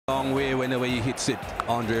Long way whenever he hits it,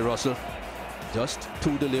 Andre Russell. Just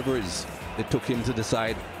 2 deliveries. It took him to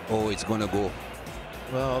decide, oh, it's going to go.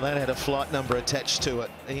 Well, that had a flight number attached to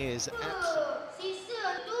it. He is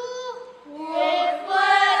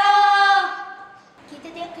Kita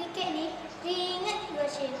tengok kriket ni, ingat Cikgu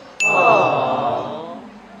Hashim.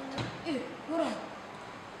 Korang.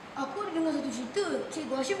 Aku ada dengar satu cerita,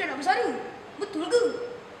 Cikgu Hashim dah nak bersara. Betul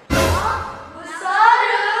ke?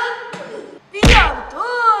 Bersara? Ya,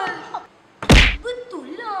 betul.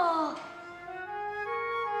 Betul lah.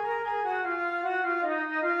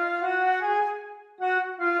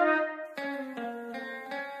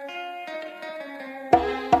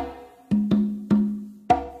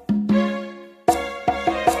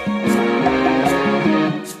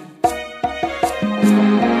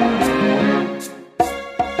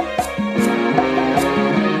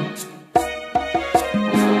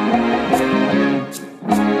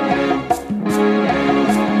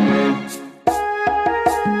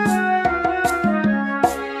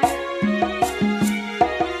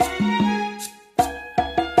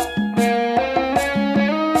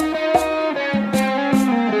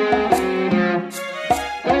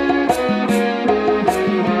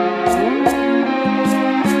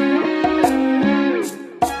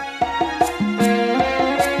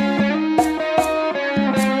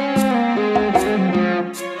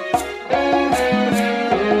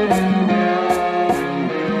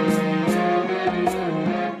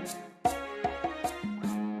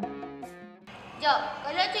 Jom,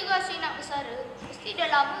 kalau Cikgu Hashim nak bersara, mesti dah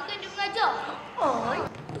lama kan dia mengajar?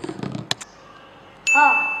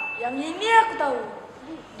 Yang ini aku tahu.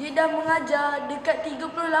 Dia dah mengajar dekat 38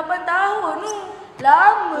 tahun tu.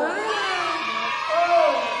 Lama.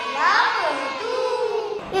 Lama tu.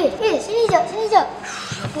 Sini jap.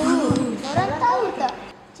 Korang tahu tak?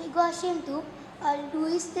 Cikgu Hashim tu ada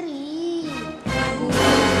 2 isteri.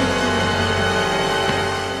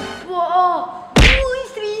 Wah, 2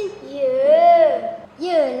 isteri.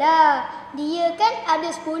 Yelah, dia kan ada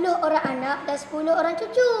 10 orang anak dan 10 orang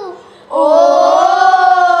cucu.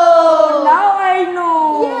 Now I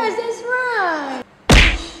know. Yes, that's right.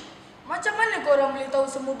 Macam mana korang boleh tahu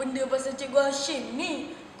semua benda pasal Cikgu Hashim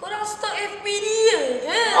ni? Korang stalk FB dia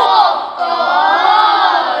ke? Of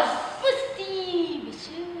course. Mesti.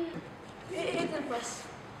 Terlepas.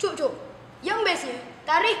 Cuk. Yang bestnya,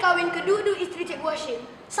 tarikh kahwin kedua-dua isteri Cikgu Hashim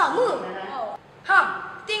sama.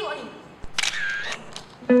 Tengok ni.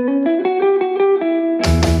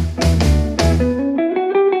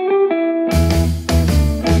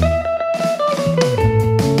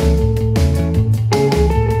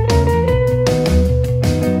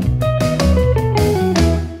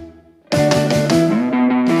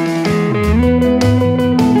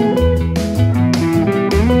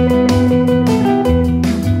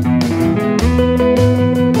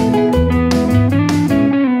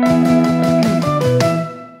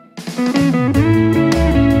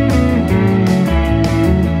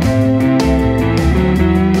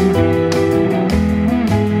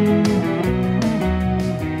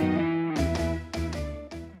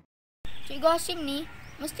 Cikgu Hashim ni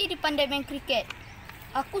mesti dia pandai main kriket.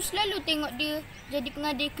 Aku selalu tengok dia jadi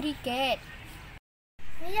pengadil kriket.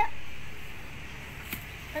 Ya.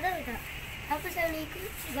 Kau tahu tak? Aku selalu ikut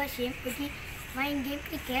Cikgu Hashim pergi main game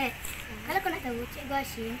kriket. Kalau kau nak tahu, Cikgu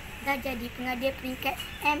Hashim dah jadi pengadil peringkat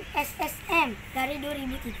MSSM dari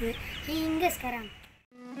 2003 hingga sekarang.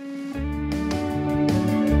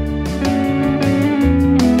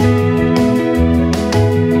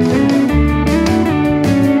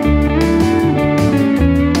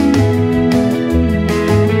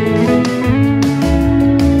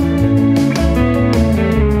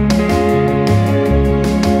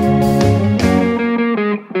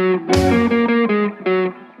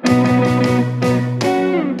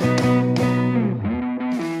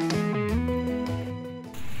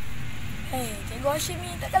 Cikgu Hashim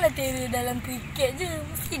ni takkanlah terror dalam kriket je.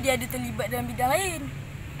 Mesti dia ada terlibat dalam bidang lain.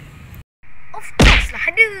 Of course lah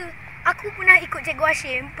ada. Aku pernah ikut Cikgu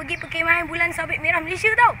Hashim pergi perkemahan bulan sabit merah Malaysia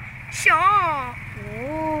tau. Syok.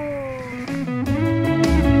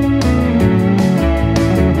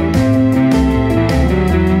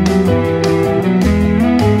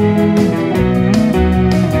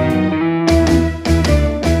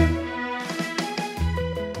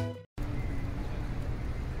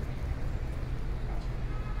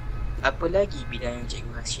 Apa lagi bidang yang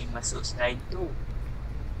Cikgu Hashim masuk selain tu?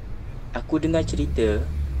 Aku dengar cerita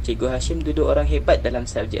Cikgu Hashim duduk orang hebat dalam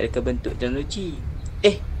subjek reka bentuk teknologi.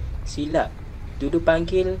 Silap. Dulu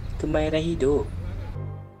panggil kemahiran hidup.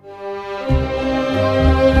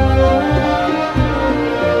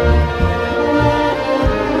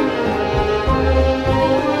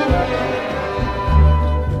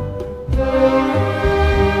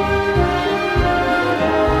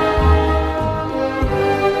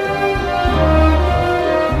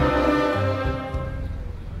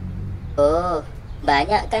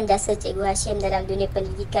 mengharapkan jasa Cikgu Hashim dalam dunia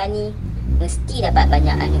pendidikan ni mesti dapat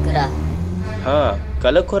banyak anugerah.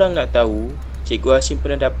 Kalau korang nak tahu, Cikgu Hashim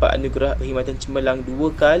pernah dapat anugerah perkhidmatan cemerlang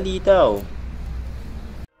 2 kali tau.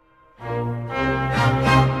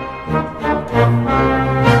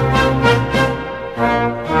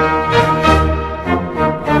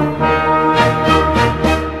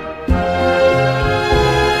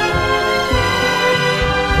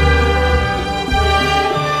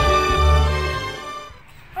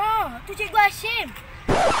 Tu Cikgu Hashim.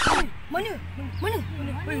 Mana?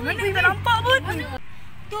 Tak nampak pun.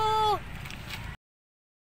 Tu.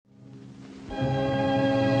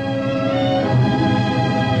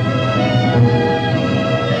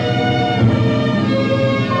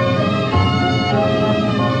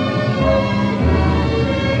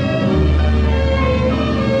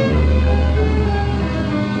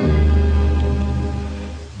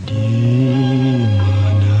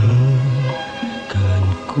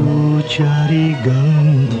 Cari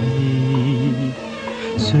ganti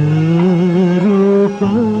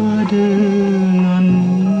serupa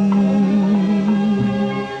denganmu,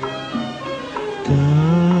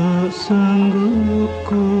 tak sanggup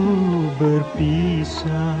ku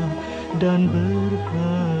berpisah dan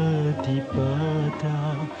berhati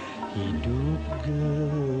patah, hidup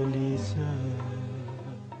gelisah.